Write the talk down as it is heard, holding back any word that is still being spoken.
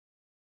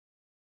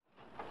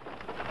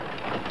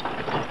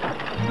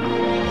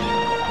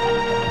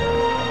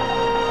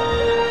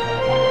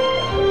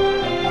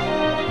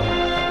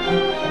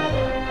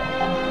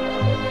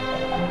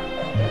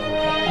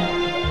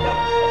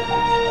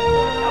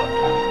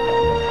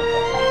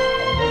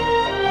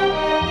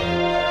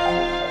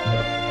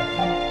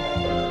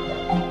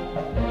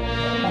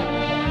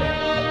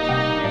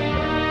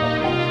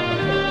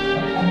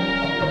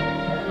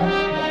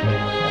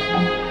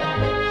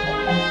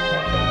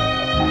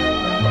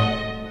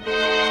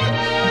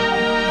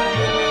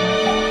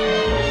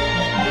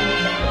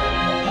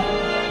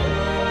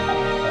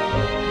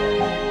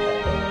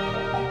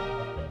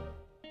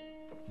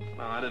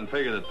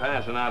that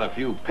passing out a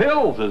few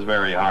pills is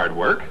very hard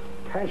work.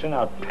 Passing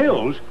out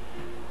pills?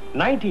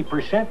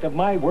 90% of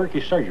my work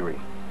is surgery.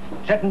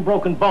 Setting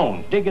broken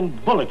bones, digging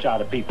bullets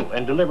out of people,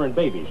 and delivering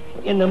babies.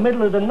 In the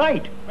middle of the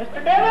night.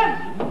 Mr.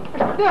 Dillon!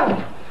 Mr.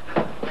 Dillon!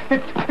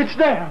 It's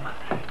them.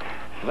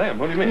 Them?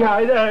 What do you mean? Yeah,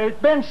 it's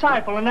Ben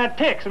Seifel and that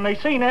Tex, and they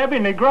seen Abby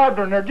and they grabbed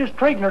her and they're just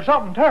treating her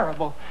something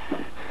terrible.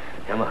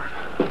 Come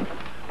on.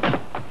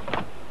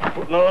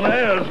 Putting on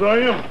airs, are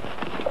you?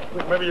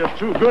 Think maybe you're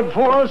too good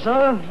for us,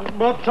 huh?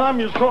 About time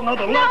you saw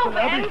another lesson,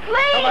 Abby.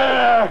 please! Come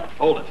here!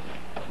 Hold it.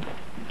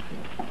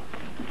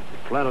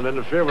 Planning to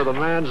interfere with a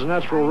man's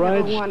natural I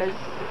rights? don't want to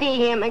see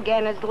him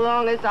again as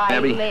long as I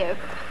Abby. live.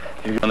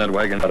 You get on that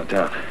wagon out of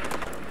town.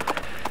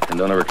 And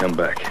don't ever come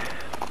back.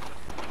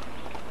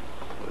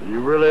 You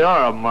really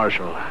are a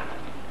marshal.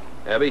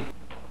 Abby?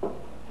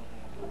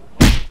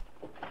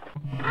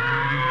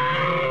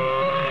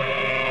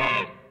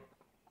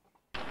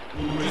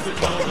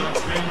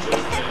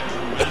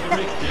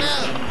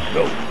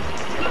 Go.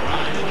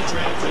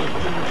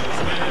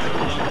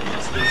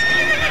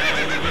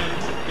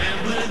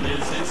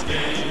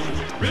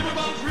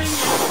 Riverboat, ring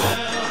your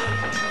bell.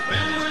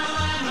 Farewell,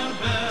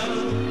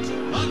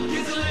 Annabelle. Buck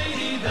is a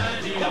lady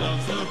that he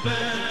loves the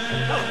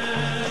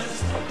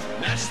best.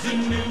 Nashville,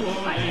 New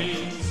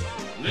Orleans,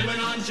 living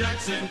on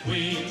Jackson,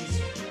 Queens.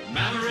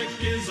 Maverick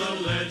is a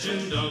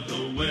legend of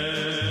the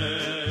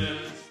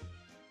West.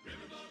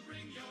 Riverboat,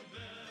 ring your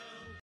bell.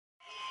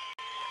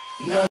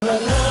 Na na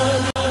na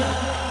na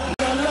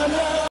na na na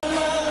na.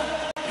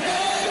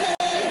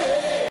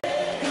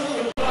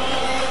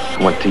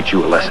 I want to teach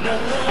you a lesson.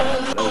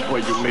 That's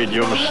where you made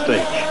your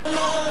mistake.